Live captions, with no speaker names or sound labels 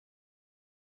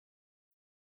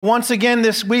Once again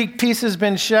this week, peace has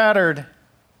been shattered.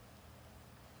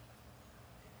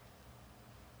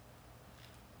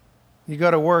 You go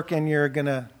to work and you're going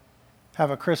to have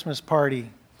a Christmas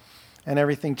party and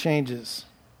everything changes.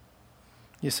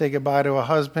 You say goodbye to a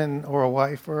husband or a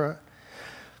wife or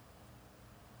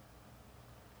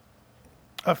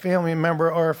a family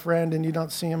member or a friend, and you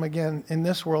don't see him again, in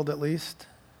this world at least.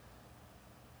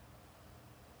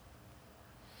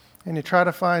 And you try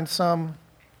to find some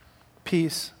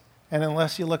peace, and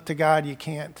unless you look to God, you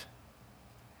can't.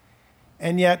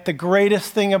 And yet the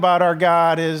greatest thing about our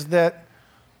God is that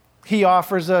He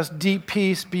offers us deep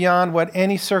peace beyond what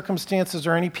any circumstances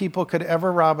or any people could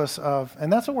ever rob us of.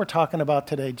 And that's what we're talking about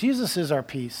today. Jesus is our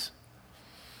peace.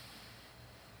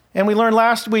 And we learned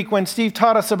last week when Steve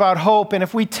taught us about hope, and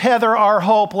if we tether our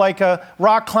hope like a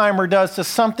rock climber does to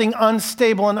something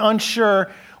unstable and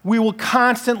unsure, we will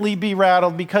constantly be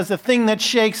rattled, because the thing that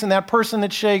shakes and that person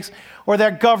that shakes or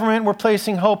that government we're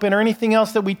placing hope in or anything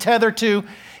else that we tether to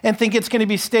and think it's going to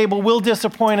be stable will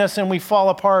disappoint us and we fall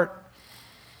apart.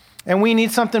 And we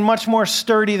need something much more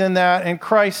sturdy than that, and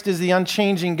Christ is the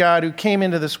unchanging God who came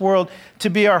into this world to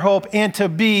be our hope and to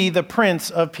be the Prince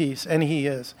of Peace, and He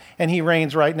is. And He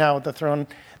reigns right now at the throne,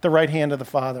 the right hand of the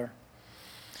Father.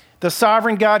 The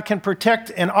sovereign God can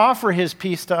protect and offer His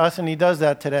peace to us, and He does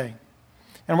that today.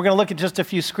 And we're going to look at just a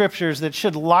few scriptures that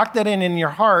should lock that in your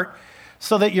heart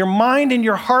so that your mind and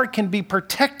your heart can be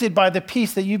protected by the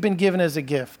peace that you've been given as a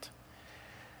gift.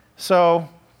 So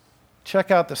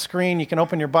check out the screen. You can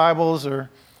open your Bibles or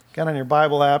get on your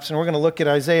Bible apps, and we're going to look at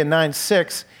Isaiah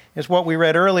 9:6. Is what we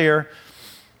read earlier.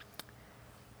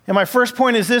 And my first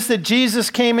point is this, that Jesus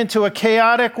came into a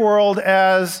chaotic world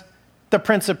as the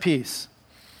Prince of Peace.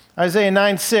 Isaiah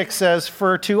 9:6 says,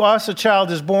 "For to us a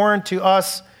child is born, to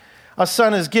us a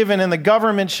son is given, and the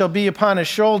government shall be upon his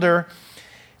shoulder,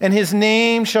 and his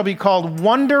name shall be called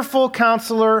Wonderful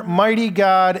Counselor, Mighty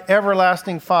God,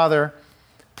 Everlasting Father,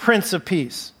 Prince of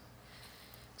Peace."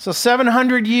 So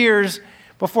 700 years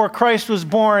before Christ was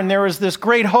born, there was this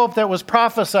great hope that was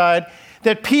prophesied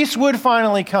that peace would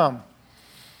finally come.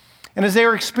 And as they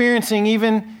were experiencing,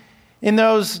 even in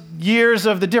those years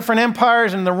of the different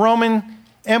empires and the Roman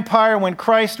Empire when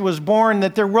Christ was born,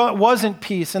 that there wasn't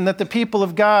peace and that the people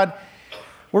of God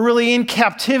were really in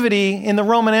captivity in the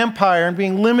Roman Empire and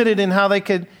being limited in how they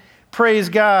could praise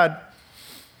God.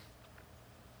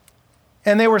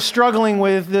 And they were struggling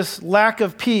with this lack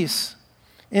of peace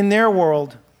in their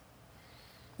world.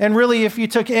 And really, if you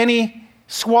took any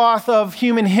swath of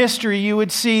human history, you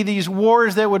would see these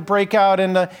wars that would break out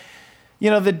and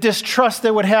the distrust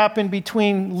that would happen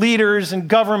between leaders and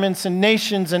governments and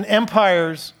nations and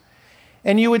empires.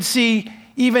 And you would see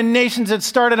even nations that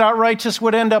started out righteous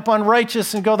would end up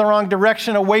unrighteous and go the wrong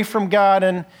direction away from God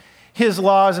and His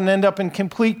laws and end up in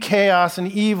complete chaos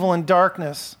and evil and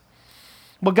darkness.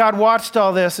 But God watched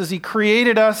all this as He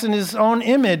created us in His own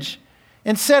image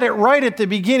and said it right at the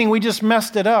beginning. We just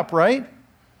messed it up, right?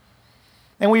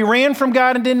 And we ran from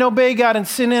God and didn't obey God, and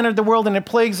sin entered the world, and it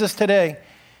plagues us today.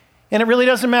 And it really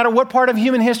doesn't matter what part of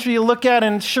human history you look at,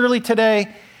 and surely today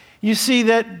you see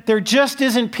that there just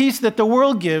isn't peace that the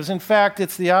world gives. In fact,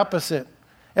 it's the opposite.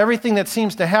 Everything that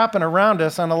seems to happen around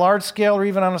us on a large scale or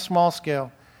even on a small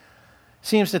scale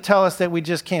seems to tell us that we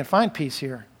just can't find peace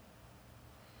here.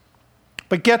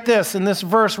 But get this, in this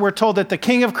verse we're told that the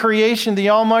King of creation, the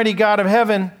Almighty God of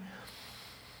heaven,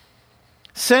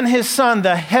 sent His Son,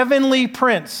 the heavenly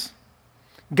Prince,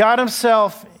 God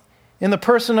Himself, in the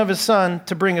person of His Son,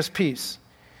 to bring us peace.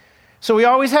 So He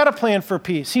always had a plan for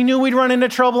peace. He knew we'd run into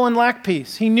trouble and lack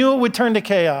peace. He knew it would turn to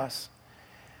chaos.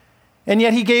 And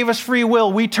yet He gave us free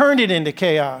will. We turned it into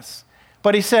chaos.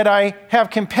 But He said, "I have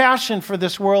compassion for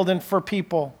this world and for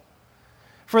people,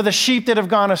 for the sheep that have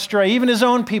gone astray, even His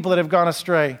own people that have gone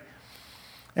astray."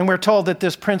 And we're told that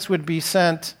this Prince would be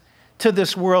sent to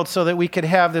this world so that we could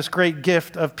have this great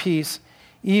gift of peace,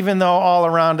 even though all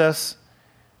around us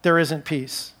there isn't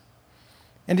peace.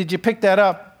 And did you pick that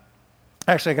up?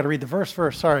 Actually, I got to read the verse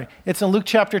first, sorry. It's in Luke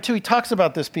chapter 2. He talks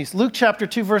about this peace. Luke chapter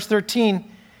 2, verse 13.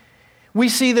 We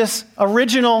see this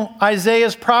original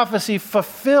Isaiah's prophecy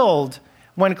fulfilled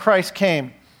when Christ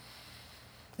came.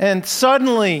 "And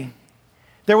suddenly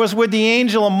there was with the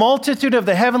angel a multitude of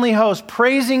the heavenly host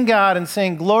praising God and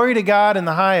saying, 'Glory to God in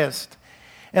the highest,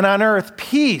 and on earth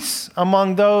peace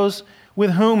among those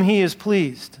with whom He is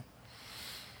pleased.'"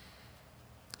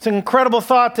 It's an incredible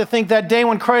thought to think that day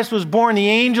when Christ was born, the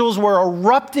angels were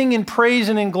erupting in praise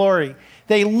and in glory.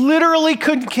 They literally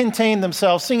couldn't contain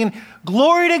themselves, singing,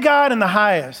 "Glory to God in the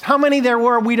highest." How many there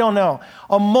were, we don't know.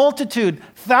 A multitude,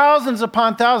 thousands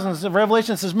upon thousands.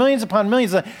 Revelation says millions upon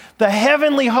millions. The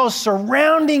heavenly hosts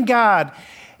surrounding God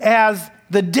as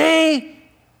the day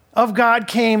of God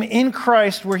came in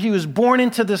Christ, where he was born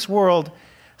into this world,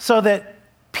 so that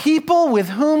people with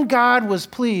whom God was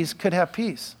pleased could have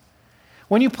peace.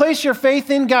 When you place your faith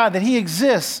in God, that he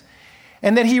exists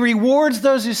and that he rewards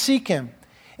those who seek him,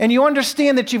 and you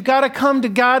understand that you've got to come to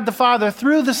God the Father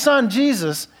through the Son,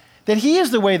 Jesus, that he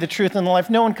is the way, the truth, and the life.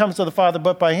 No one comes to the Father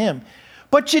but by him.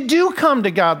 But you do come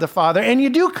to God the Father, and you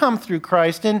do come through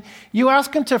Christ, and you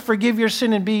ask him to forgive your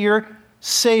sin and be your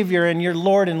Savior and your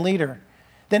Lord and leader.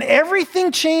 Then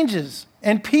everything changes,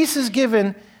 and peace is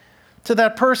given to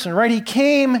that person, right? He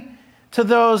came to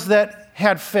those that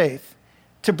had faith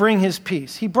to bring his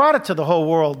peace. He brought it to the whole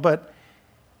world, but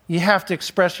you have to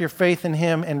express your faith in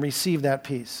him and receive that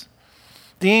peace.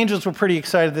 The angels were pretty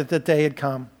excited that that day had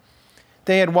come.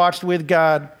 They had watched with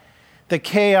God the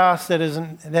chaos that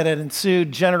had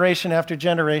ensued generation after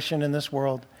generation in this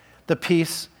world. The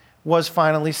peace was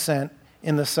finally sent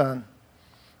in the Son.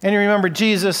 And you remember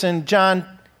Jesus in John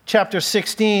chapter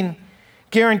 16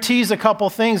 guarantees a couple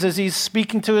things as he's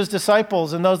speaking to his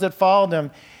disciples and those that followed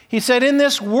him. He said, in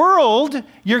this world,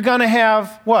 you're going to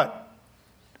have what?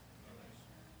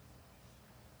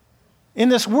 In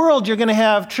this world, you're going to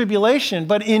have tribulation,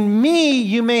 but in me,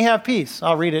 you may have peace.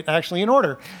 I'll read it actually in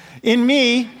order. In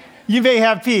me, you may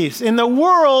have peace. In the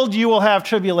world, you will have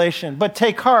tribulation, but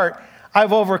take heart,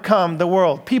 I've overcome the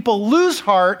world. People lose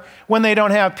heart when they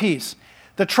don't have peace.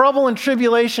 The trouble and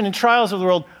tribulation and trials of the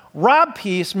world rob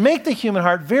peace, make the human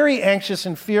heart very anxious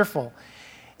and fearful.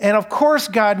 And of course,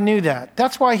 God knew that.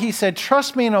 That's why he said,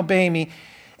 trust me and obey me.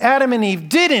 Adam and Eve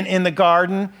didn't in the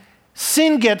garden.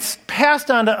 Sin gets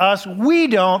passed on to us. We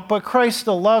don't, but Christ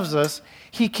still loves us.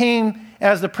 He came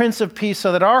as the Prince of Peace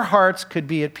so that our hearts could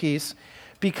be at peace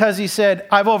because he said,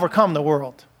 I've overcome the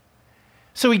world.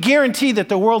 So he guaranteed that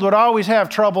the world would always have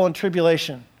trouble and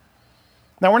tribulation.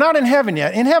 Now, we're not in heaven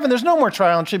yet. In heaven, there's no more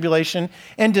trial and tribulation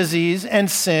and disease and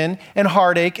sin and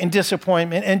heartache and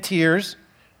disappointment and tears.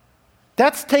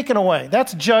 That's taken away.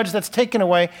 That's judged. That's taken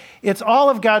away. It's all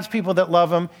of God's people that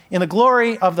love him in the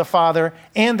glory of the Father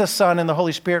and the Son and the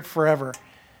Holy Spirit forever.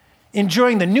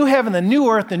 Enjoying the new heaven, the new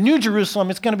earth, the new Jerusalem.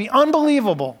 It's going to be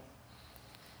unbelievable.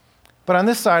 But on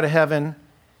this side of heaven,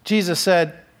 Jesus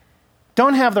said,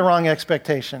 don't have the wrong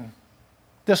expectation.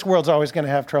 This world's always going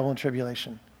to have trouble and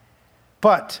tribulation.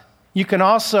 But you can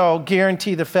also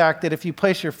guarantee the fact that if you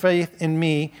place your faith in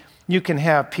me, you can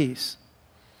have peace.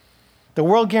 The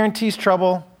world guarantees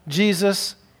trouble.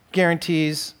 Jesus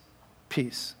guarantees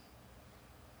peace.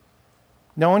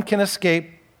 No one can escape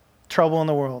trouble in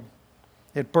the world.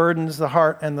 It burdens the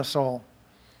heart and the soul.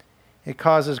 It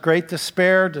causes great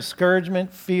despair,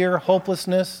 discouragement, fear,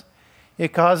 hopelessness.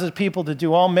 It causes people to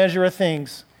do all measure of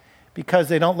things because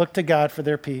they don't look to God for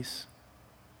their peace.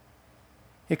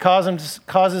 It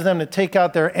causes them to take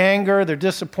out their anger, their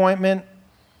disappointment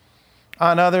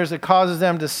on others. It causes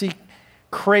them to seek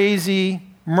crazy,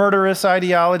 murderous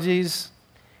ideologies.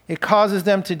 It causes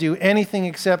them to do anything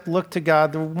except look to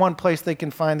God, the one place they can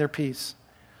find their peace.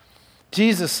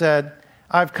 Jesus said,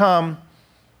 I've come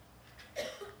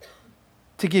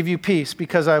to give you peace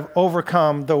because I've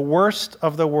overcome the worst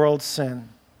of the world's sin.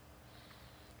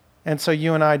 And so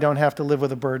you and I don't have to live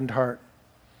with a burdened heart.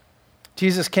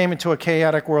 Jesus came into a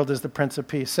chaotic world as the Prince of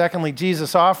Peace. Secondly,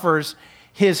 Jesus offers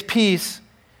his peace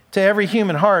to every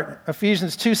human heart.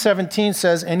 Ephesians 2:17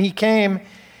 says, and he came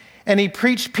and he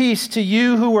preached peace to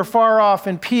you who were far off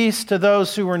and peace to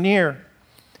those who were near.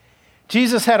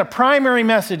 Jesus had a primary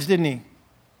message, didn't he?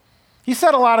 He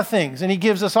said a lot of things, and he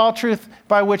gives us all truth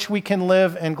by which we can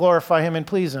live and glorify him and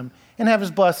please him and have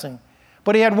his blessing.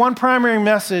 But he had one primary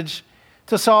message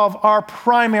to solve our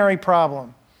primary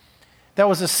problem. That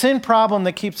was a sin problem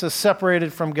that keeps us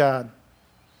separated from God.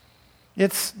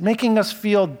 It's making us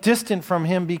feel distant from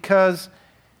him because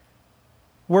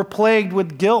we're plagued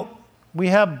with guilt. We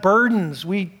have burdens.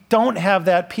 We don't have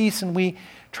that peace, and we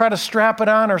try to strap it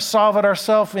on or solve it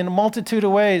ourselves in a multitude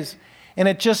of ways. And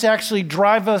it just actually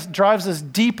drives us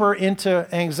deeper into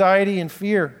anxiety and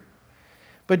fear.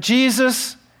 But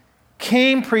Jesus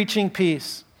came preaching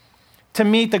peace to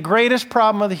meet the greatest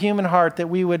problem of the human heart, that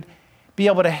we would be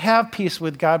able to have peace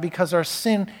with God because our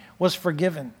sin was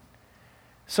forgiven.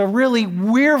 So really,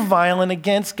 we're violent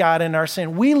against God in our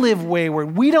sin. We live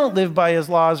wayward. We don't live by his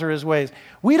laws or his ways.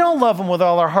 We don't love him with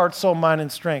all our heart, soul, mind, and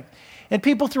strength. And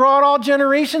people throughout all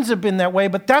generations have been that way,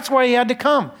 but that's why he had to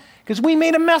come, because we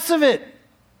made a mess of it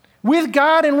with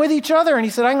God and with each other. And he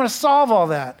said, I'm going to solve all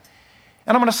that.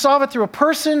 And I'm going to solve it through a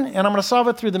person, and I'm going to solve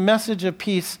it through the message of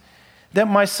peace that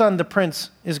my son, the Prince,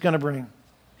 is going to bring.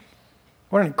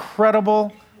 What an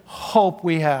incredible hope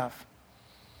we have.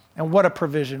 And what a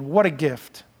provision, what a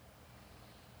gift.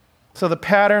 So the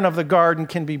pattern of the garden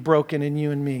can be broken in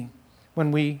you and me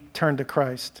when we turn to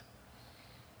Christ.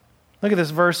 Look at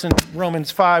this verse in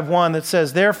Romans 5:1 that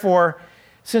says, "Therefore,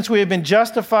 since we have been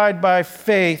justified by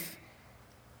faith,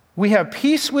 we have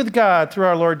peace with God through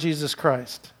our Lord Jesus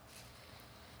Christ."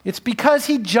 It's because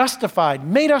he justified,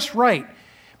 made us right,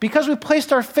 because we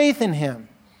placed our faith in him.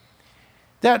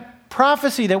 That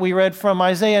prophecy that we read from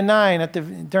Isaiah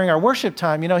 9 during our worship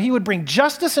time, he would bring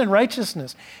justice and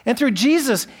righteousness. And through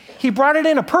Jesus, he brought it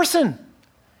in a person.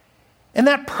 And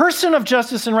that person of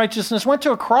justice and righteousness went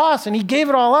to a cross and he gave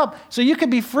it all up so you could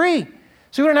be free.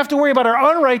 So we don't have to worry about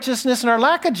our unrighteousness and our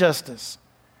lack of justice.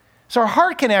 So our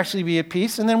heart can actually be at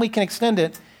peace, and then we can extend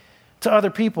it to other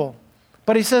people.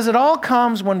 But he says it all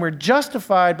comes when we're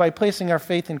justified by placing our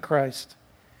faith in Christ.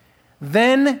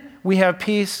 Then we have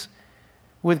peace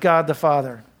with God the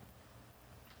Father.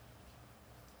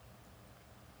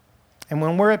 And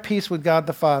when we're at peace with God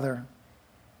the Father,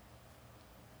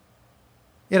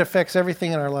 it affects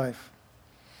everything in our life.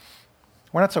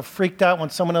 We're not so freaked out when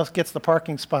someone else gets the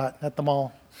parking spot at the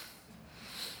mall.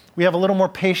 We have a little more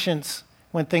patience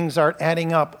when things aren't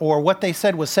adding up, or what they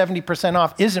said was 70%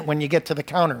 off isn't when you get to the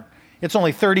counter. It's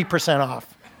only 30%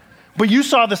 off. But you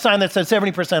saw the sign that said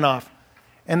 70% off.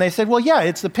 And they said, well, yeah,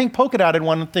 it's the pink polka dotted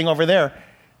one thing over there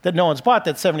that no one's bought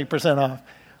that's 70% off.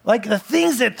 Like the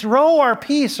things that throw our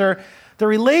peace, or the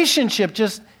relationship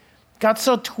just got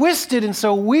so twisted and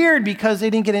so weird because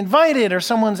they didn't get invited, or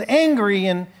someone's angry,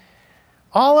 and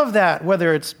all of that,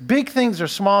 whether it's big things or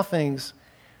small things,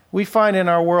 we find in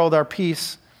our world our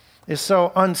peace is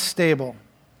so unstable.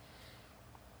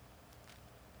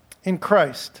 In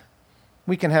Christ,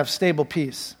 we can have stable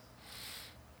peace.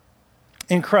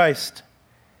 In Christ,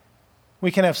 we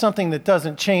can have something that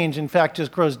doesn't change, in fact,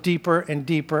 just grows deeper and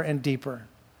deeper and deeper.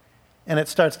 And it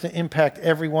starts to impact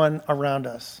everyone around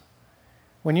us.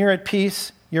 When you're at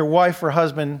peace, your wife or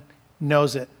husband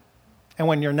knows it. And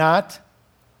when you're not,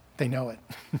 they know it.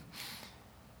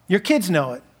 Your kids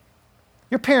know it.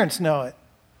 Your parents know it.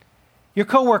 Your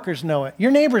coworkers know it.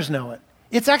 Your neighbors know it.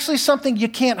 It's actually something you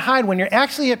can't hide when you're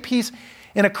actually at peace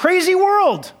in a crazy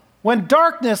world, when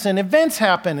darkness and events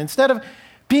happen. Instead of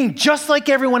being just like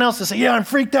everyone else to say, yeah, I'm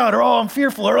freaked out, or oh, I'm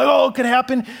fearful, or oh, it could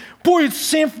happen. Boy, it's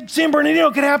San Bernardino,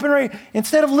 it could happen, right?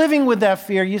 Instead of living with that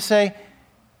fear, you say,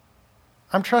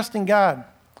 I'm trusting God,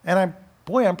 and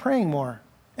I'm praying more,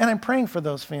 and I'm praying for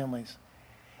those families.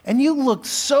 And you look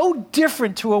so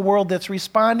different to a world that's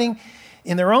responding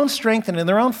in their own strength and in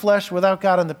their own flesh without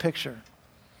God in the picture.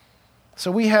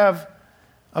 So we have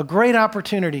a great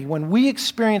opportunity when we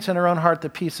experience in our own heart the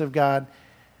peace of God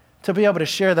to be able to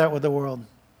share that with the world.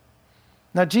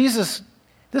 Now Jesus,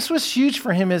 this was huge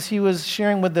for him as he was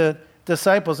sharing with the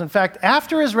disciples. In fact,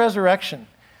 after his resurrection,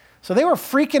 so they were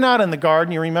freaking out in the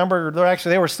garden. You remember,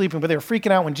 they were sleeping, but they were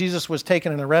freaking out when Jesus was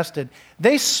taken and arrested.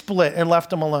 They split and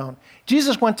left him alone.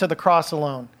 Jesus went to the cross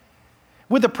alone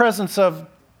with the presence of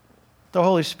the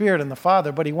Holy Spirit and the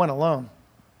Father, but he went alone.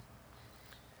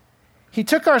 He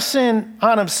took our sin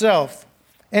on himself,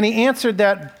 and he answered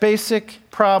that basic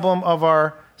problem of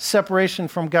our separation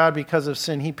from God because of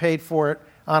sin. He paid for it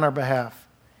on our behalf.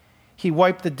 He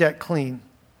wiped the debt clean.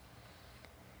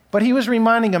 But he was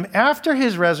reminding them, after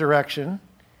his resurrection,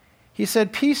 he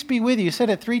said, peace be with you. He said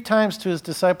it 3 times to his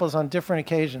disciples on different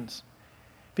occasions.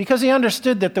 Because he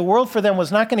understood that the world for them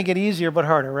was not going to get easier but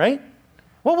harder, right?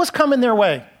 What was coming their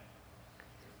way?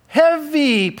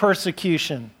 Heavy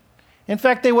persecution. In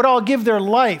fact, they would all give their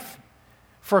life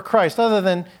for Christ, other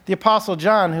than the Apostle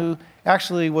John, who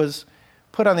actually was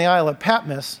put on the Isle of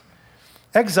Patmos,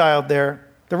 exiled there.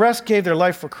 The rest gave their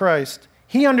life for Christ.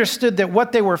 He understood that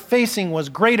what they were facing was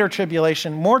greater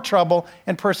tribulation, more trouble,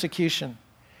 and persecution.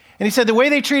 And he said, the way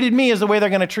they treated me is the way they're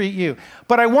going to treat you.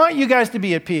 But I want you guys to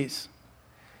be at peace.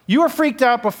 You were freaked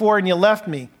out before and you left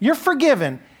me. You're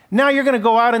forgiven. Now you're going to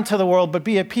go out into the world, but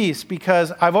be at peace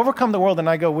because I've overcome the world and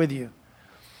I go with you.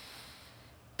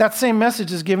 That same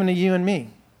message is given to you and me.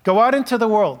 Go out into the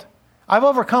world. I've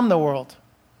overcome the world.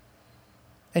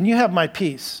 And you have my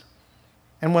peace.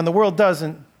 And when the world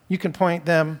doesn't, you can point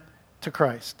them to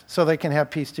Christ so they can have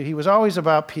peace too. He was always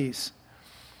about peace.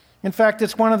 In fact,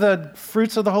 it's one of the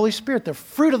fruits of the Holy Spirit. The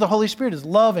fruit of the Holy Spirit is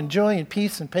love and joy and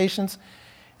peace and patience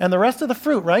and the rest of the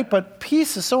fruit, right? But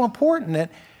peace is so important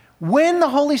that when the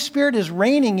Holy Spirit is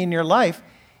reigning in your life,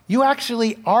 you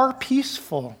actually are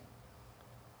peaceful.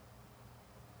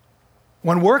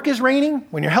 When work is reigning,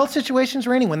 when your health situation is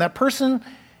reigning, when that person,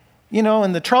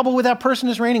 and the trouble with that person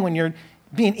is reigning, when you're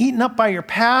being eaten up by your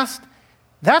past,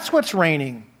 that's what's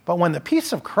reigning. But when the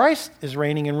peace of Christ is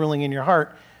reigning and ruling in your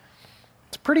heart,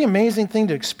 it's a pretty amazing thing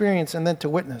to experience and then to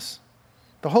witness.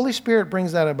 The Holy Spirit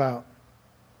brings that about.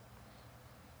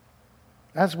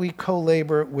 as we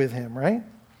co-labor with him, right?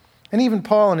 And even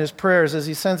Paul in his prayers, as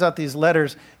he sends out these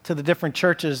letters to the different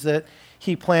churches that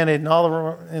he planted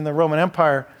in the Roman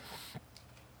Empire,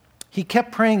 he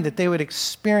kept praying that they would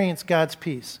experience God's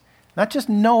peace, not just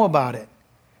know about it.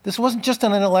 This wasn't just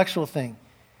an intellectual thing.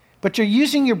 But you're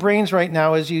using your brains right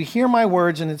now as you hear my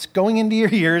words and it's going into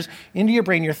your ears, into your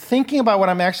brain. You're thinking about what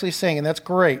I'm actually saying, and that's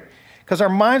great. Because our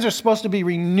minds are supposed to be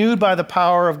renewed by the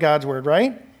power of God's word,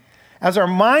 right? As our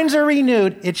minds are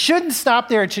renewed, it shouldn't stop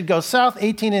there. It should go south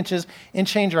 18 inches and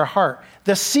change our heart,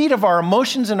 the seat of our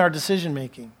emotions and our decision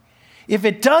making. If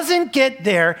it doesn't get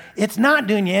there, it's not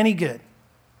doing you any good.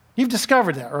 You've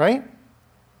discovered that, right?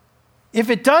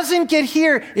 If it doesn't get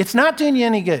here, it's not doing you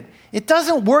any good. It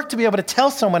doesn't work to be able to tell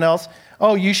someone else,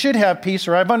 oh, you should have peace,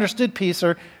 or I've understood peace,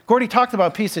 or Gordy talked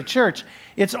about peace at church.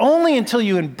 It's only until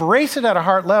you embrace it at a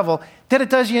heart level that it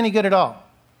does you any good at all.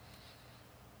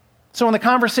 So when the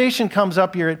conversation comes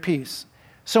up, you're at peace.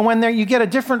 So when you get a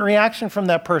different reaction from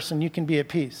that person, you can be at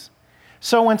peace.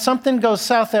 So when something goes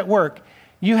south at work,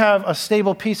 you have a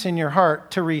stable peace in your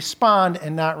heart to respond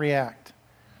and not react.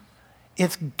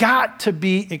 It's got to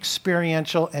be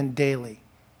experiential and daily.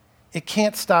 It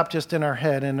can't stop just in our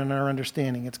head and in our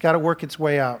understanding. It's got to work its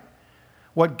way out.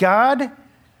 What God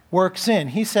works in,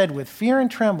 he said, with fear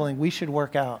and trembling, we should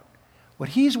work out. What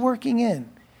he's working in,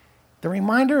 the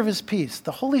reminder of his peace,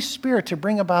 the Holy Spirit to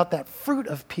bring about that fruit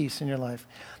of peace in your life.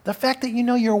 The fact that you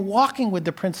know you're walking with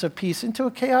the Prince of Peace into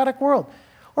a chaotic world,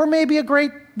 or maybe a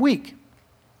great week,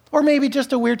 or maybe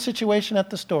just a weird situation at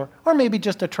the store, or maybe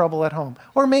just a trouble at home,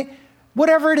 or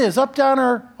whatever it is, up, down,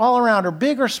 or all around, or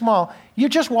big or small, you're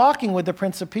just walking with the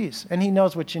Prince of Peace, and he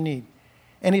knows what you need.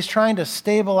 And he's trying to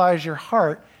stabilize your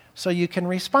heart so you can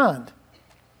respond,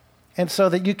 and so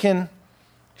that you can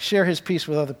share his peace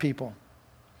with other people.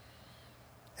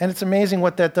 And it's amazing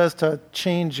what that does to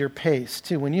change your pace,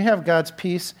 too. When you have God's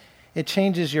peace, it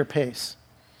changes your pace.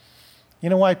 You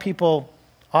know why people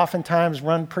oftentimes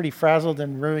run pretty frazzled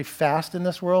and really fast in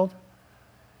this world?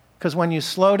 Because when you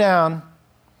slow down,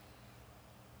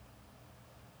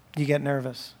 you get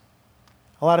nervous.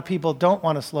 A lot of people don't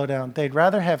want to slow down. They'd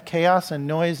rather have chaos and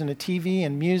noise and a TV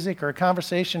and music or a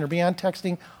conversation or be on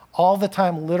texting all the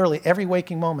time, literally every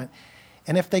waking moment.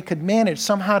 And if they could manage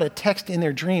somehow to text in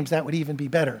their dreams, that would even be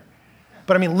better.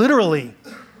 But I mean, literally,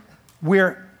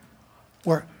 we're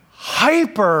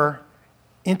hyper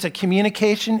into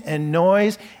communication and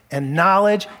noise and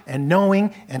knowledge and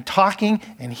knowing and talking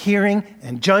and hearing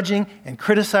and judging and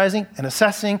criticizing and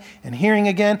assessing and hearing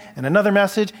again and another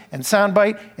message and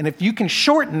soundbite. And if you can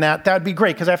shorten that, that'd be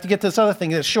great, because I have to get this other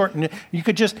thing that's shortened. You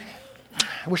could just,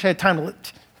 I wish I had time to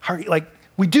hurry. Like,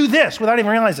 we do this without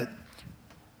even realizing it.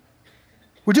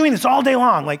 We're doing this all day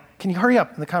long. Like, can you hurry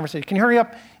up in the conversation? Can you hurry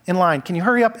up in line? Can you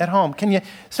hurry up at home? Can you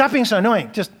stop being so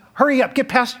annoying? Just hurry up. Get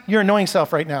past your annoying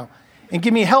self right now and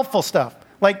give me helpful stuff.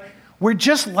 Like, we're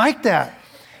just like that.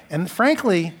 And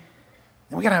frankly,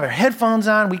 we got to have our headphones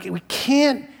on. We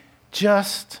can't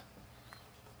just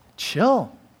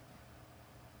chill.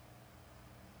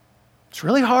 It's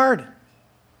really hard.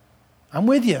 I'm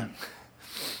with you.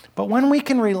 But when we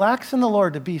can relax in the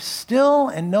Lord to be still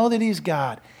and know that he's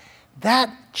God,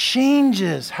 that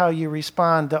changes how you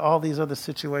respond to all these other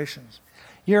situations.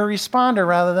 You're a responder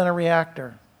rather than a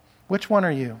reactor. Which one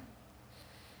are you?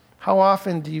 How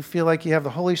often do you feel like you have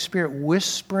the Holy Spirit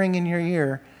whispering in your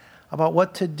ear about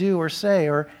what to do or say?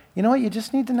 Or, you know what, you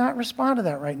just need to not respond to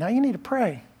that right now. You need to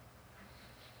pray.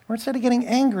 Or instead of getting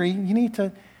angry, you need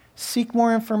to seek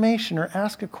more information or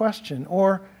ask a question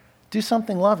or do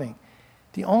something loving.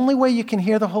 The only way you can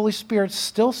hear the Holy Spirit's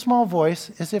still small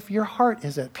voice is if your heart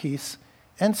is at peace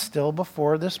and still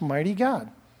before this mighty God.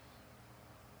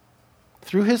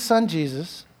 Through his Son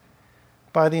Jesus,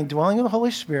 by the indwelling of the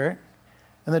Holy Spirit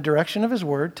and the direction of his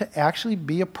word, to actually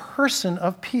be a person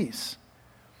of peace,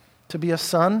 to be a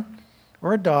son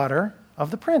or a daughter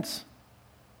of the Prince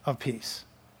of Peace.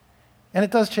 And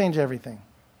it does change everything.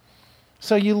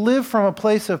 So you live from a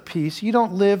place of peace. You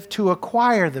don't live to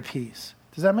acquire the peace.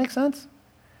 Does that make sense?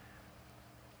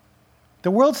 The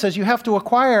world says you have to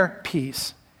acquire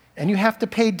peace, and you have to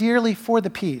pay dearly for the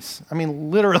peace. I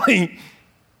mean, literally,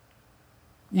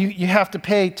 you have to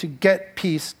pay to get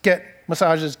peace, get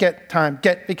massages, get time,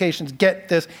 get vacations, get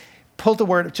this. Pull the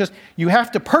word. Just, you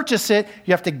have to purchase it.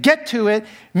 You have to get to it.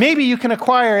 Maybe you can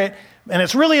acquire it, and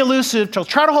it's really elusive, so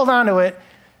try to hold on to it.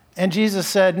 And Jesus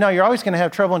said, no, you're always going to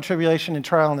have trouble and tribulation and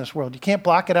trial in this world. You can't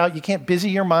block it out. You can't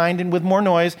busy your mind and with more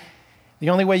noise.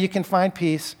 The only way you can find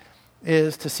peace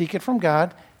is to seek it from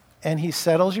God, and he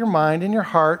settles your mind and your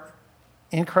heart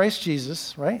in Christ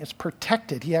Jesus, right? It's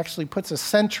protected. He actually puts a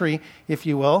sentry, if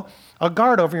you will, a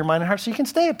guard over your mind and heart so you can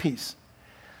stay at peace.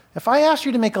 If I asked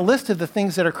you to make a list of the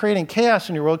things that are creating chaos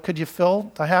in your world, could you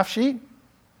fill the half sheet?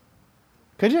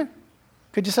 Could you?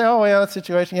 Could you say, oh, yeah, that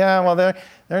situation, yeah, well, they're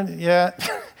yeah.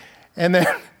 And then,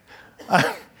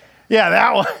 yeah,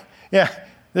 that one, yeah,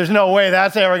 there's no way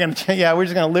that's ever going to change. Yeah, we're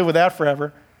just going to live with that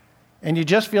forever. And you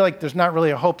just feel like there's not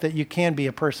really a hope that you can be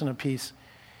a person of peace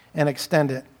and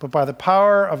extend it. But by the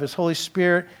power of his Holy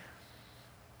Spirit,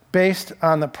 based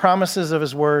on the promises of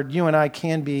his word, you and I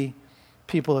can be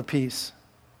people of peace.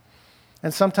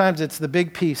 And sometimes it's the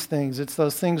big peace things. It's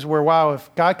those things where, wow,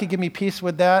 if God could give me peace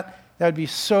with that, that would be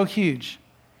so huge.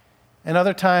 And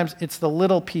other times it's the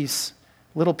little pieces.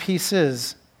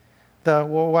 Well,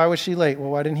 why was she late? Well,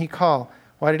 why didn't he call?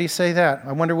 Why did he say that?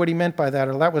 I wonder what he meant by that.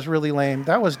 Or that was really lame.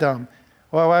 That was dumb.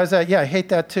 Well, why was that? Yeah, I hate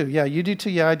that too. Yeah, you do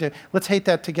too. Yeah, I do. Let's hate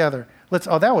that together.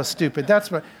 Oh, that was stupid. That's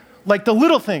what, like the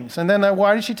little things. And then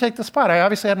why did she take the spot? I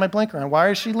obviously had my blinker on. Why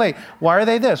is she late? Why are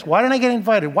they this? Why didn't I get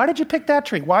invited? Why did you pick that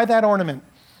tree? Why that ornament?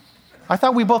 I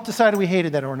thought we both decided we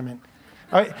hated that ornament.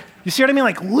 You see what I mean?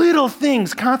 Like little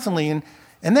things constantly. And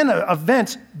then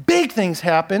events, big things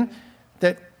happen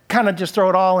that kind of just throw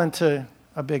it all into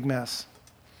a big mess.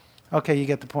 Okay, you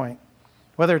get the point.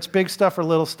 Whether it's big stuff or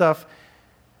little stuff,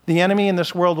 the enemy in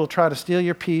this world will try to steal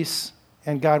your peace,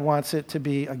 and God wants it to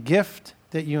be a gift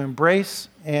that you embrace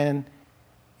and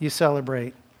you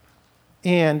celebrate.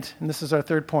 And this is our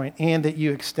third point, and that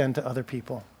you extend to other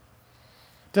people.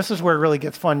 This is where it really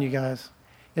gets fun, you guys,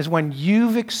 is when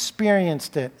you've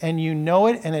experienced it and you know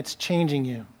it and it's changing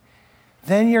you.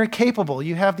 Then you're capable.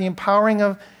 You have the empowering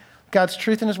of God's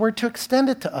truth and his word to extend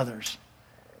it to others.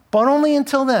 But only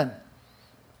until then.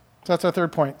 So that's our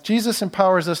third point. Jesus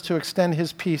empowers us to extend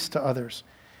his peace to others.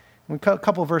 A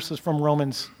couple of verses from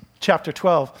Romans chapter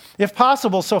 12. If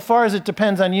possible, so far as it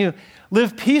depends on you,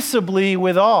 live peaceably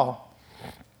with all.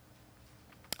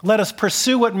 Let us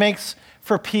pursue what makes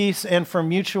for peace and for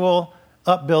mutual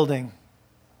upbuilding.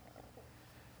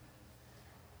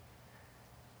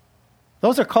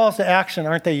 Those are calls to action,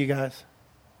 aren't they, you guys?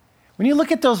 When you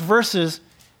look at those verses,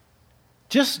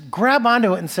 just grab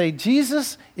onto it and say,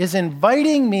 Jesus is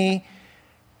inviting me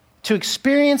to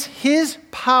experience his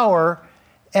power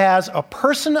as a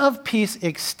person of peace,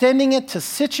 extending it to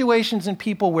situations and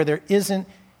people where there isn't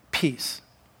peace.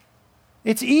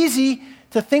 It's easy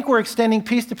to think we're extending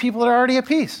peace to people that are already at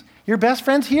peace. Your best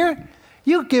friends here,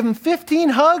 you give them 15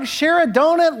 hugs, share a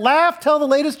donut, laugh, tell the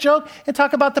latest joke, and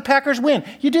talk about the Packers win.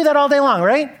 You do that all day long,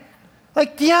 right?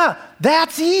 Like, yeah,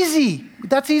 that's easy.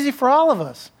 That's easy for all of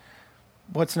us.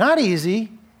 What's not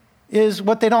easy is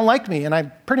what they don't like me, and I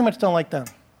pretty much don't like them.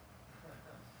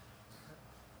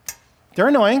 They're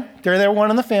annoying. They're the one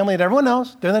in the family that everyone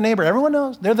knows. They're the neighbor everyone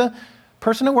knows. They're the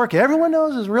person at work everyone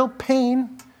knows is real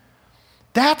pain.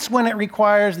 That's when it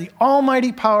requires the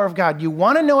almighty power of God. You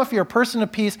want to know if you're a person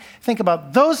of peace, think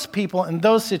about those people and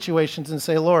those situations and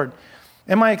say, Lord,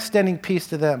 am I extending peace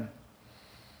to them?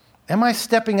 Am I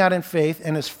stepping out in faith?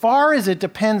 And as far as it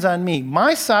depends on me,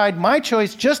 my side, my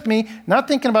choice, just me, not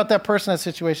thinking about that person, that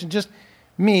situation, just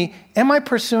me, am I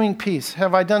pursuing peace?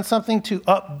 Have I done something to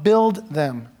upbuild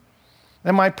them?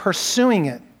 Am I pursuing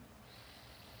it?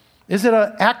 Is it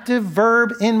an active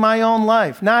verb in my own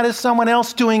life? Not as someone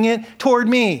else doing it toward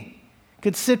me.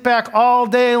 Could sit back all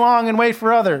day long and wait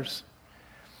for others.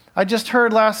 I just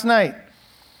heard last night,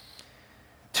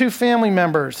 2 family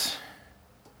members,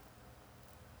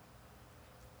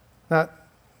 not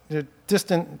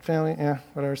distant family, yeah,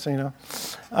 whatever, so you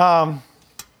know.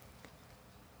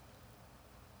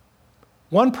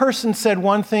 One person said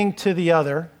one thing to the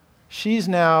other. She's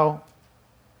now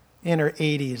in her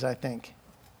 80s, I think.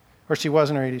 Or she was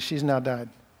in her 80s. She's now died.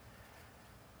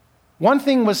 One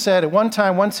thing was said at one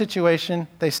time, one situation.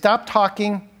 They stopped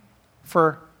talking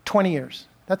for 20 years.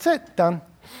 That's it. Done.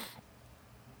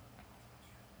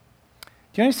 Do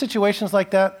you know any situations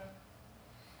like that?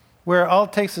 Where all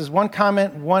it takes is one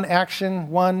comment, one action,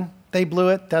 they blew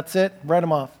it, that's it, write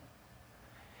them off.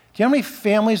 Do you know how many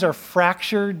families are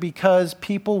fractured because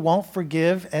people won't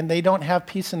forgive and they don't have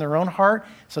peace in their own heart,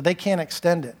 so they can't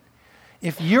extend it?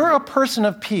 If you're a person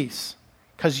of peace,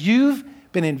 because you've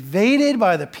been invaded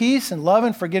by the peace and love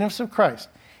and forgiveness of Christ,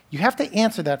 you have to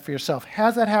answer that for yourself.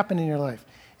 Has that happened in your life?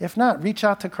 If not, reach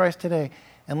out to Christ today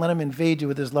and let him invade you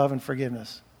with his love and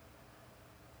forgiveness.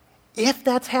 If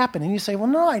that's happened, and you say, well,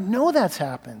 no, I know that's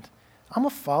happened. I'm a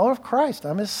follower of Christ.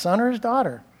 I'm his son or his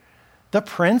daughter. The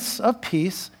Prince of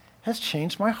Peace has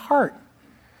changed my heart.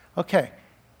 Okay.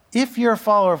 If you're a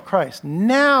follower of Christ,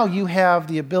 now you have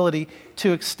the ability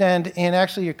to extend, and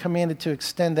actually you're commanded to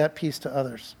extend that peace to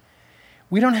others.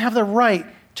 We don't have the right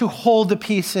to hold the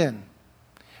peace in.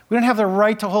 We don't have the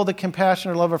right to hold the compassion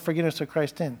or love or forgiveness of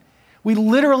Christ in. We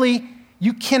literally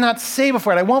You cannot say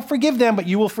before it, I won't forgive them, but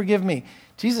you will forgive me.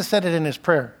 Jesus said it in his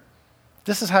prayer.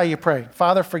 This is how you pray.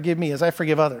 Father, forgive me as I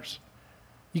forgive others.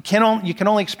 You can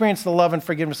only experience the love and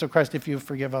forgiveness of Christ if you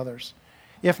forgive others.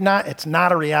 If not, it's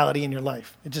not a reality in your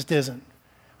life. It just isn't.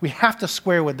 We have to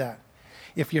square with that.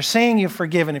 If you're saying you've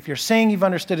forgiven, if you're saying you've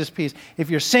understood his peace, if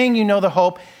you're saying you know the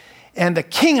hope and the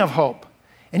King of hope,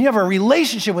 and you have a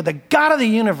relationship with the God of the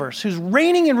universe who's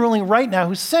reigning and ruling right now,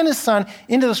 who sent his son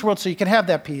into this world so you can have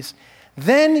that peace,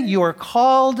 then you are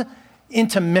called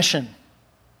into mission.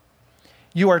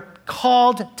 You are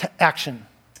called to action.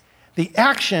 The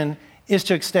action is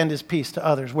to extend his peace to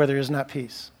others where there is not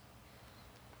peace.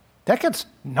 That gets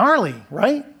gnarly,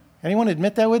 right? Anyone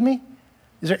admit that with me?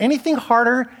 Is there anything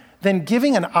harder than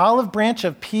giving an olive branch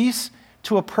of peace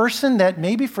to a person that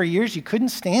maybe for years you couldn't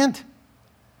stand?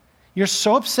 You're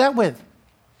so upset with.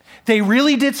 They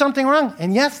really did something wrong.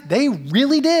 And yes, they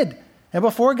really did. And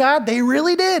before God, they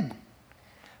really did.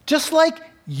 Just like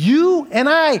you and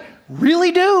I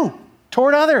really do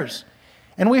toward others.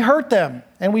 And we hurt them,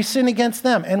 and we sin against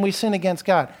them, and we sin against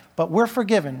God. But we're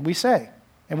forgiven, we say.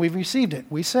 And we've received it,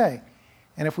 we say.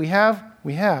 And if we have,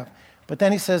 we have. But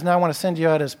then he says, now I want to send you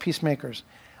out as peacemakers.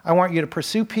 I want you to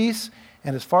pursue peace,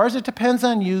 and as far as it depends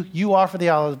on you, you offer the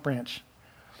olive branch.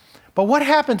 But what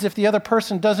happens if the other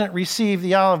person doesn't receive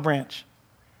the olive branch?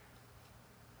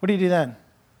 What do you do then?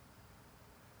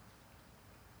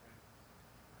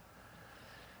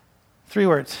 3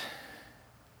 words.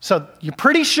 So you're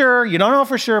pretty sure, you don't know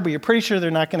for sure, but you're pretty sure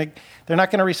they're not going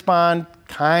to respond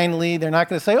kindly. They're not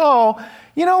going to say, oh,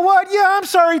 you know what? Yeah, I'm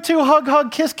sorry too. Hug,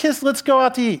 hug, kiss, kiss. Let's go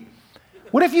out to eat.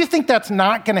 What if you think that's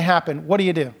not going to happen? What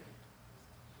do?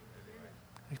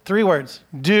 3 words.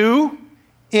 Do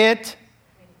it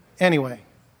anyway.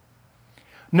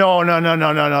 No.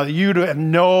 You have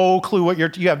no clue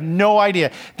you have no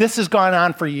idea. This has gone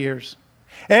on for years.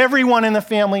 Everyone in the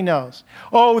family knows.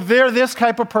 Oh, they're this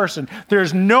type of person.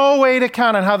 There's no way to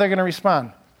count on how they're going to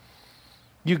respond.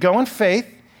 You go in faith,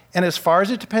 and as far as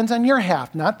it depends on your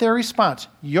half, not their response,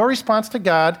 your response to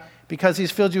God, because he's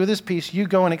filled you with his peace, you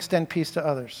go and extend peace to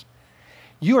others.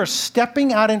 You are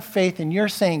stepping out in faith, and you're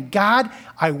saying, God,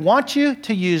 I want you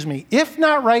to use me. If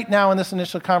not right now in this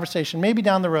initial conversation, maybe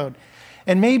down the road.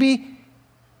 And maybe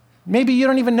you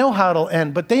don't even know how it'll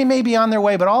end, but they may be on their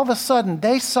way. But all of a sudden,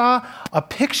 they saw a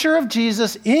picture of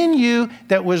Jesus in you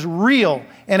that was real,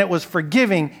 and it was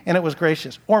forgiving, and it was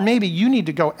gracious. Or maybe you need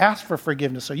to go ask for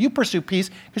forgiveness. So you pursue peace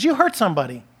because you hurt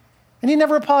somebody, and you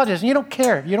never apologize, and you don't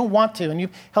care. You don't want to, and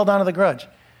you've held on to the grudge.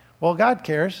 Well, God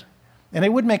cares, and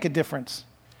it would make a difference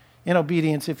in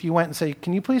obedience if you went and said,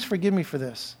 can you please forgive me for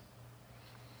this?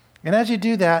 And as you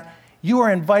do that, you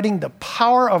are inviting the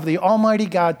power of the Almighty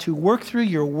God to work through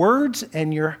your words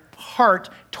and your heart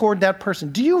toward that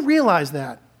person. Do you realize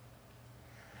that?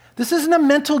 This isn't a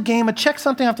mental game, a check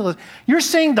something off the list. You're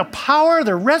saying the power,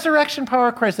 the resurrection power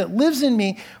of Christ that lives in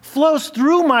me flows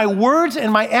through my words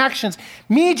and my actions.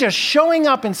 Me just showing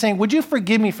up and saying, would you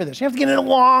forgive me for this? You have to get in a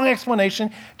long explanation.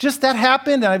 Just that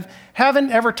happened, and I haven't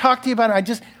ever talked to you about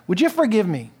it. Would you forgive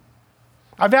me?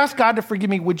 I've asked God to forgive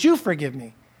me. Would you forgive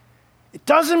me? It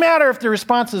doesn't matter if the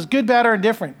response is good, bad, or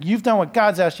indifferent. You've done what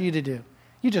God's asked you to do.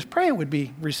 You just pray it would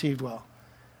be received well.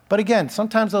 But again,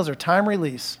 sometimes those are time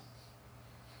release.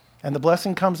 And the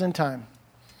blessing comes in time.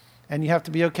 And you have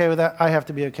to be okay with that. I have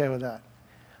to be okay with that.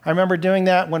 I remember doing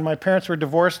that when my parents were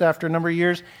divorced after a number of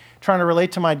years, trying to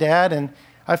relate to my dad. And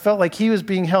I felt like he was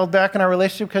being held back in our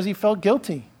relationship because he felt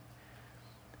guilty.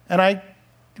 And I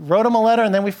wrote him a letter,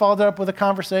 and then we followed it up with a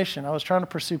conversation. I was trying to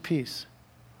pursue peace.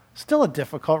 Still a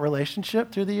difficult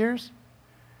relationship through the years.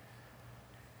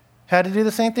 Had to do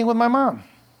the same thing with my mom.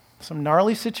 Some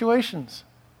gnarly situations.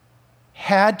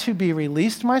 Had to be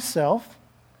released myself.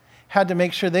 Had to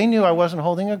make sure they knew I wasn't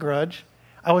holding a grudge.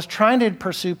 I was trying to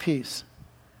pursue peace.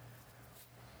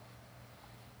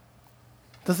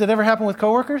 Does it ever happen with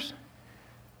coworkers?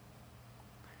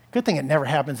 Good thing it never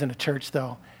happens in a church,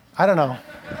 though. I don't know.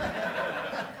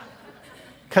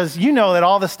 Because you know that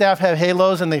all the staff have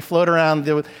halos and they float around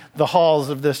the halls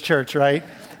of this church, right?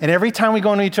 And every time we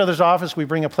go into each other's office, we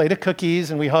bring a plate of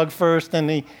cookies and we hug first.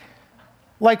 And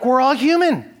we're all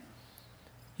human.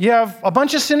 You have a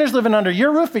bunch of sinners living under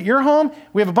your roof at your home.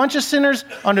 We have a bunch of sinners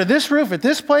under this roof at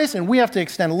this place. And we have to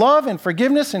extend love and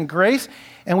forgiveness and grace.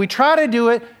 And we try to do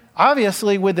it,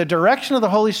 obviously, with the direction of the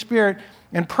Holy Spirit.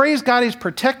 And praise God, he's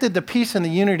protected the peace and the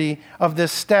unity of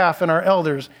this staff and our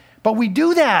elders. But we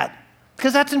do that.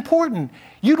 Because that's important.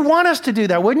 You'd want us to do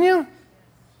that, wouldn't you?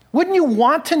 Wouldn't you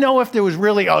want to know if there was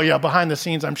really, behind the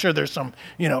scenes, I'm sure there's some,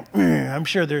 I'm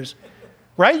sure there's,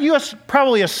 right? You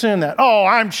probably assume that. Oh,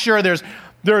 I'm sure there's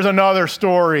another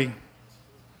story.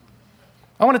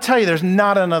 I want to tell you there's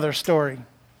not another story.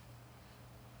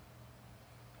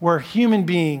 We're human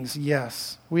beings,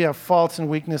 yes. We have faults and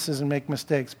weaknesses and make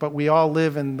mistakes, but we all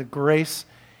live in the grace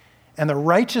and the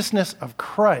righteousness of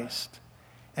Christ.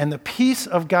 And the peace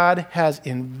of God has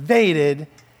invaded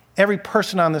every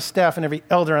person on the staff and every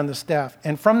elder on the staff.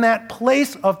 And from that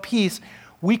place of peace,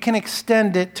 we can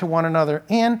extend it to one another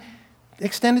and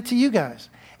extend it to you guys.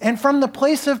 And from the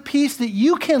place of peace that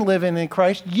you can live in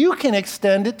Christ, you can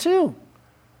extend it too.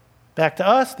 Back to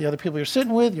us, the other people you're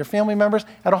sitting with, your family members,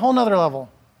 at a whole nother level.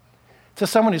 To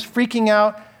someone who's freaking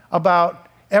out about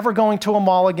ever going to a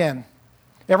mall again,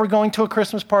 ever going to a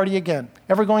Christmas party again,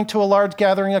 ever going to a large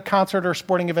gathering, a concert, or a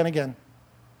sporting event again.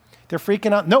 They're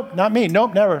freaking out. Nope, not me.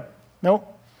 Nope, never.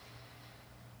 Nope.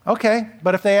 Okay,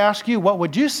 but if they ask you, what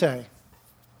would you say?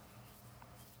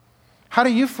 How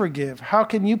do you forgive? How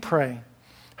can you pray?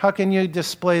 How can you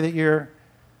display that you're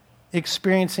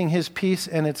experiencing his peace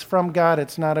and it's from God,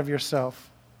 it's not of yourself?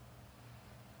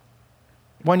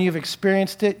 When you've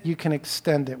experienced it, you can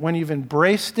extend it. When you've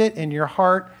embraced it in your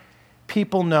heart,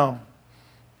 people know.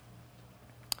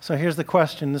 So here's the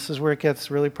question. This is where it gets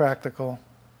really practical.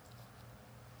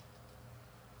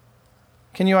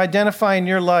 Can you identify in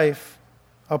your life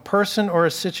a person or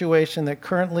a situation that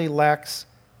currently lacks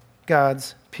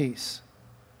God's peace?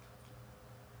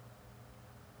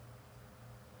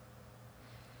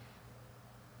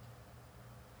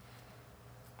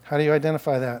 How do you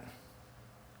identify that?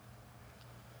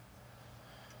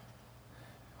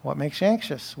 What makes you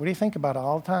anxious? What do you think about it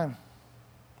all the time?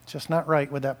 It's just not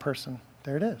right with that person.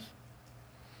 There it is.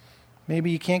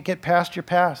 Maybe you can't get past your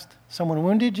past. Someone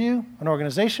wounded you, an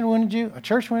organization wounded you, a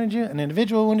church wounded you, an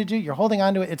individual wounded you. You're holding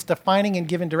on to it. It's defining and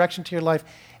giving direction to your life,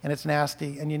 and it's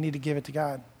nasty, and you need to give it to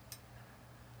God.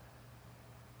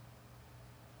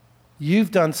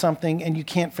 You've done something, and you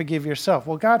can't forgive yourself.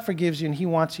 Well, God forgives you, and he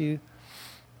wants you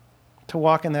to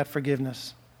walk in that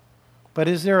forgiveness. But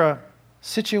is there a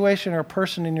situation or a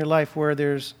person in your life where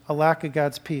there's a lack of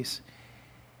God's peace?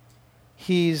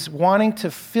 He's wanting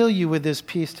to fill you with his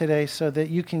peace today so that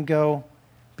you can go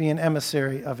be an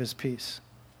emissary of his peace.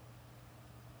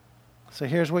 So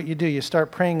here's what you do. You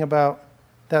start praying about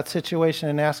that situation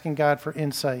and asking God for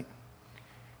insight.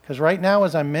 Because right now,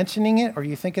 as I'm mentioning it, or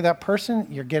you think of that person,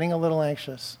 you're getting a little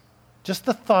anxious. Just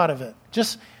the thought of it.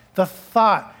 Just the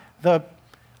thought.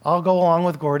 I'll go along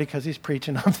with Gordy because he's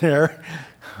preaching up there.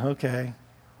 Okay.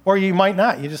 Or you might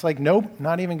not. You're just like, nope,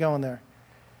 not even going there.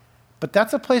 But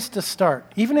that's a place to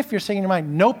start. Even if you're saying in your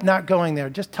mind, nope, not going there,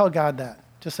 just tell God that.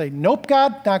 Just say, nope,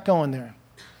 God, not going there.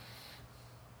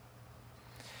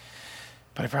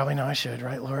 But I probably know I should,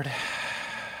 right, Lord?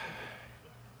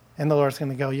 And the Lord's going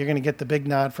to go, you're going to get the big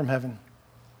nod from heaven.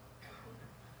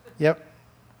 Yep.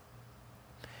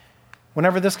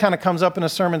 Whenever this kind of comes up in a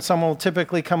sermon, someone will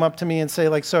typically come up to me and say,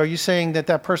 like, so are you saying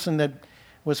that person that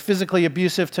was physically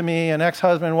abusive to me, an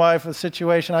ex-husband, wife, a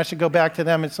situation, I should go back to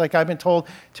them? It's like I've been told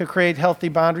to create healthy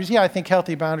boundaries. Yeah, I think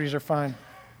healthy boundaries are fine.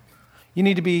 You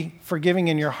need to be forgiving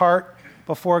in your heart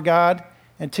before God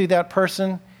and to that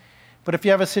person. But if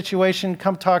you have a situation,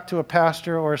 come talk to a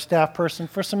pastor or a staff person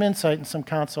for some insight and some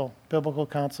counsel, biblical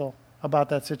counsel about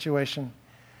that situation.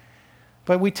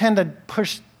 But we tend to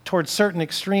push towards certain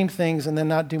extreme things and then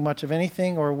not do much of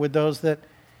anything, or with those that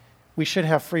we should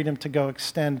have freedom to go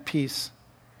extend peace.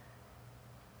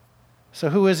 So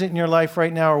who is it in your life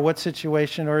right now, or what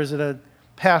situation, or is it a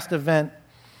past event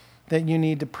that you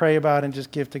need to pray about and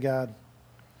just give to God?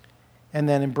 And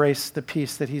then embrace the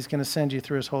peace that he's going to send you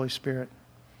through his Holy Spirit.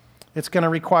 It's going to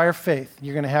require faith.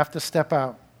 You're going to have to step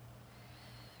out.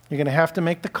 You're going to have to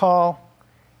make the call.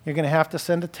 You're going to have to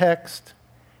send a text.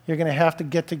 You're going to have to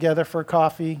get together for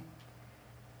coffee.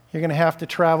 You're going to have to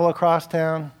travel across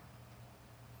town.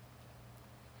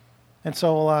 And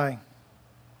so will I,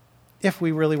 if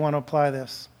we really want to apply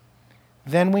this.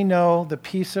 Then we know the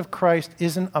peace of Christ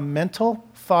isn't a mental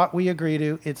thought we agree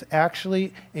to. It's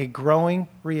actually a growing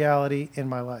reality in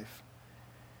my life.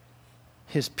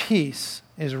 His peace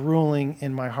is ruling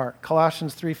in my heart.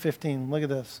 Colossians 3:15, look at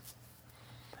this.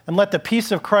 And let the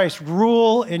peace of Christ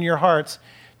rule in your hearts,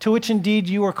 to which indeed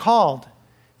you were called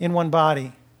in one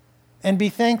body, and be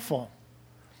thankful.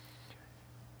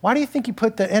 Why do you think you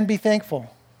put the "and be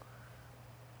thankful"?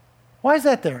 Why is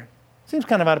that there? Seems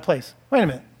kind of out of place. Wait a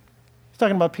minute. He's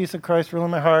talking about peace of Christ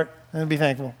ruling my heart, and be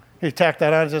thankful. You tack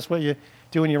that on. Is this what you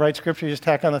do when you write scripture? You just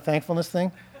tack on the thankfulness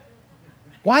thing?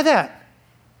 Why that?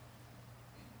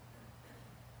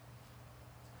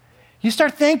 You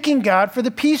start thanking God for the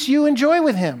peace you enjoy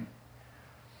with him.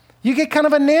 You get kind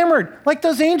of enamored, like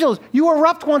those angels. You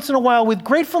erupt once in a while with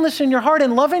gratefulness in your heart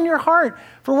and love in your heart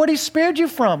for what he spared you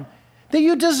from. that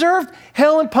you deserved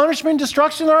hell and punishment and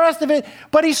destruction and the rest of it,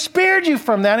 but he spared you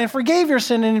from that and forgave your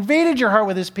sin and invaded your heart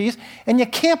with his peace, and you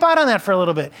camp out on that for a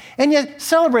little bit, and you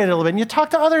celebrate it a little bit, and you talk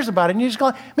to others about it, and you just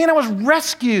go, man, I was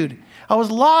rescued. I was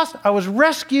lost. I was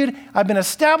rescued. I've been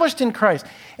established in Christ.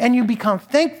 And you become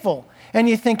thankful, and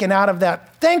you think, and out of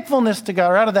that thankfulness to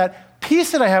God, or out of that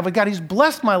peace that I have with God, he's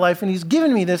blessed my life, and he's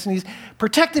given me this, and he's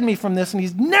protected me from this, and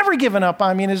he's never given up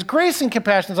on me, and his grace and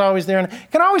compassion is always there, and I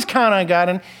can always count on God.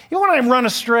 And even when I run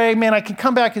astray, man, I can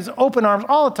come back his open arms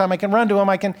all the time. I can run to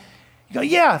him. You go,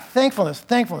 yeah, thankfulness.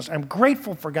 I'm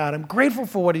grateful for God. I'm grateful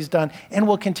for what he's done and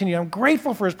will continue. I'm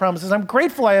grateful for his promises. I'm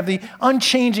grateful I have the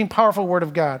unchanging, powerful word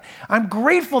of God. I'm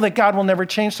grateful that God will never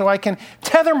change, so I can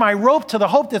tether my rope to the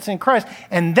hope that's in Christ,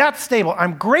 and that's stable.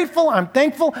 I'm grateful. I'm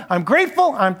thankful. I'm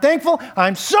grateful. I'm thankful.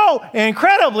 I'm so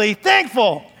incredibly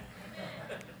thankful.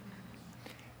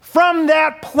 From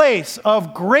that place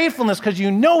of gratefulness, because you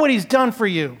know what he's done for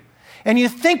you, and you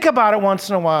think about it once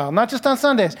in a while, not just on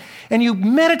Sundays, and you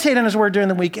meditate on his word during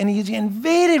the week, and he's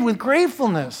invaded with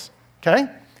gratefulness, okay?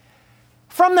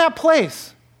 From that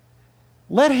place,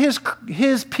 let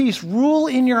his peace rule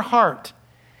in your heart,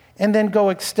 and then go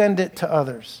extend it to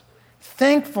others.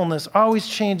 Thankfulness always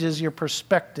changes your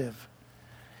perspective,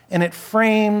 and it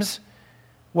frames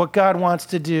what God wants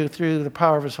to do through the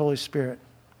power of his Holy Spirit.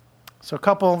 So a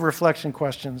couple of reflection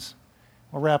questions.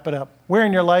 We'll wrap it up. Where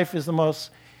in your life is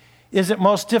it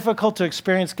most difficult to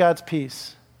experience God's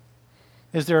peace?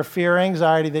 Is there a fear or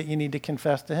anxiety that you need to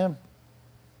confess to him?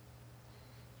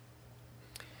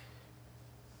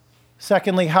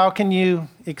 Secondly, how can you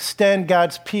extend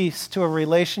God's peace to a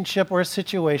relationship or a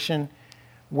situation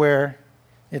where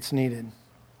it's needed?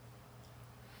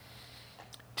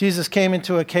 Jesus came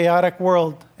into a chaotic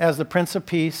world as the Prince of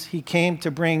Peace. He came to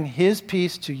bring his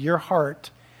peace to your heart,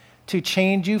 to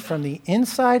change you from the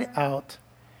inside out,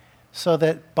 so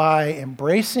that by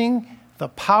embracing the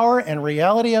power and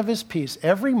reality of his peace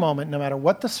every moment, no matter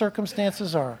what the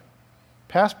circumstances are,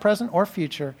 past, present, or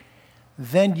future,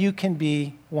 then you can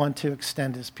be one to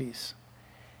extend his peace.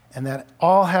 And that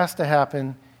all has to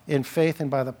happen in faith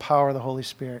and by the power of the Holy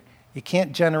Spirit. You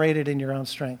can't generate it in your own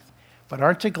strength. But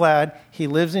aren't you glad he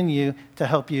lives in you to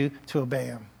help you to obey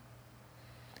him?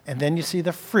 And then you see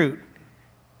the fruit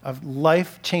of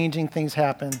life-changing things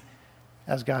happen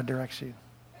as God directs you.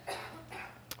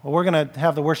 Well, we're going to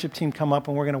have the worship team come up,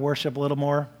 and we're going to worship a little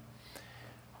more.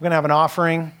 We're going to have an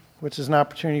offering, which is an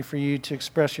opportunity for you to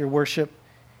express your worship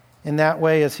in that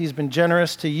way. As he's been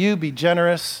generous to you, be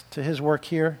generous to his work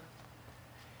here.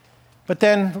 But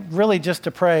then really just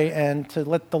to pray and to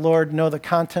let the Lord know the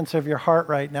contents of your heart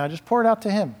right now. Just pour it out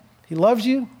to him. He loves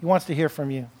you. He wants to hear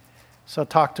from you. So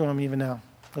talk to him even now.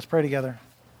 Let's pray together.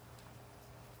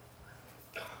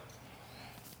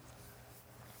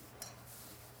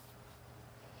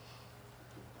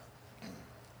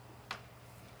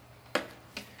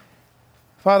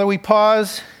 Father, we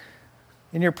pause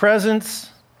in your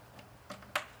presence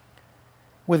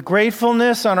with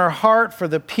gratefulness on our heart for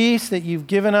the peace that you've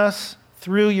given us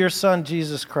through your Son,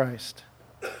 Jesus Christ.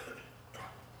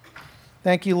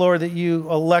 Thank you, Lord, that you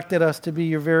elected us to be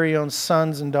your very own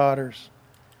sons and daughters.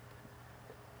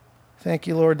 Thank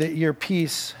you, Lord, that your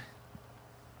peace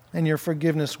and your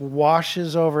forgiveness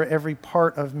washes over every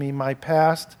part of me, my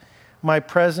past, my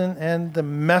present, and the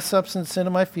mess-ups and sin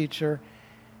of my future.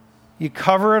 You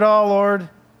cover it all, Lord.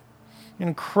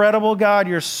 Incredible God,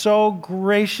 you're so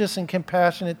gracious and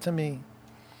compassionate to me.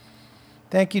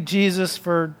 Thank you, Jesus,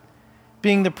 for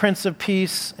being the Prince of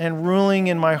Peace and ruling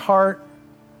in my heart.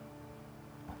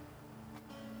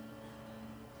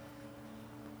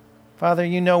 Father,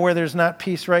 you know where there's not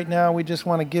peace right now. We just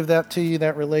want to give that to you,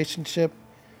 that relationship,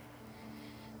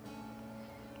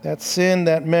 that sin,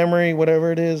 that memory,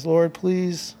 whatever it is. Lord,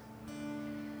 please,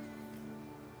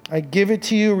 I give it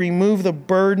to you. Remove the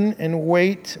burden and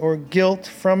weight or guilt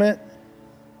from it.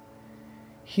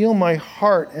 Heal my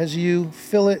heart as you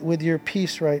fill it with your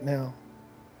peace right now.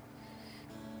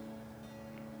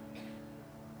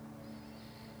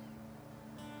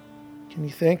 Can you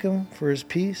thank him for his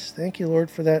peace? Thank you, Lord,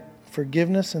 for that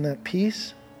forgiveness and that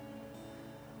peace.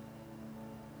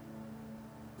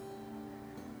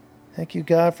 Thank you,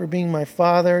 God, for being my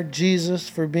Father, Jesus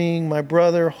for being my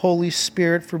brother, Holy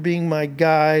Spirit for being my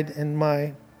guide and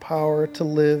my power to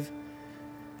live.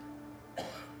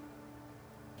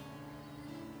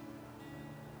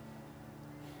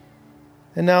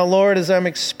 And now, Lord, as I'm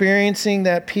experiencing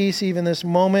that peace even this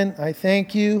moment, I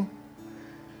thank you.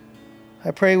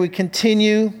 I pray we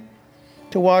continue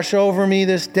to wash over me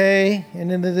this day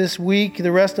and into this week,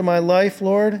 the rest of my life,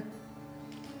 Lord.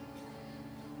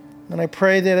 And I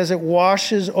pray that as it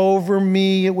washes over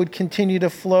me, it would continue to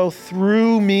flow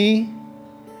through me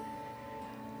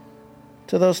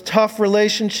to those tough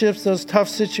relationships, those tough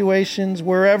situations,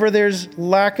 wherever there's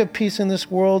lack of peace in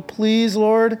this world. Please,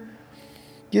 Lord,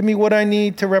 give me what I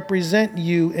need to represent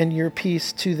you and your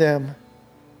peace to them.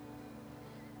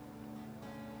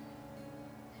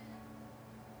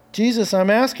 Jesus, I'm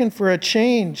asking for a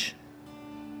change,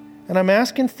 and I'm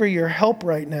asking for your help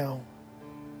right now.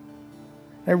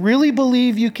 I really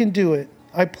believe you can do it.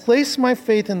 I place my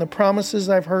faith in the promises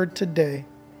I've heard today.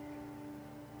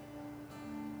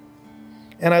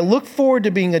 And I look forward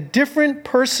to being a different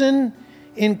person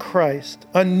in Christ,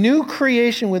 a new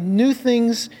creation with new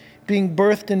things being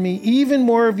birthed in me, even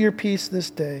more of your peace this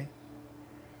day.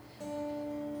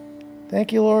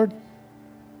 Thank you, Lord.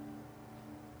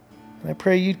 And I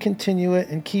pray you'd continue it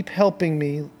and keep helping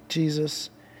me,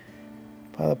 Jesus,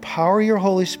 by the power of your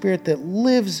Holy Spirit that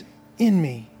lives in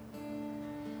me.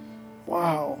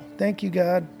 Wow. Thank you,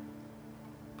 God.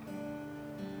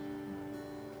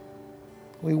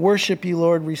 We worship you,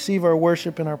 Lord. Receive our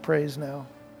worship and our praise now.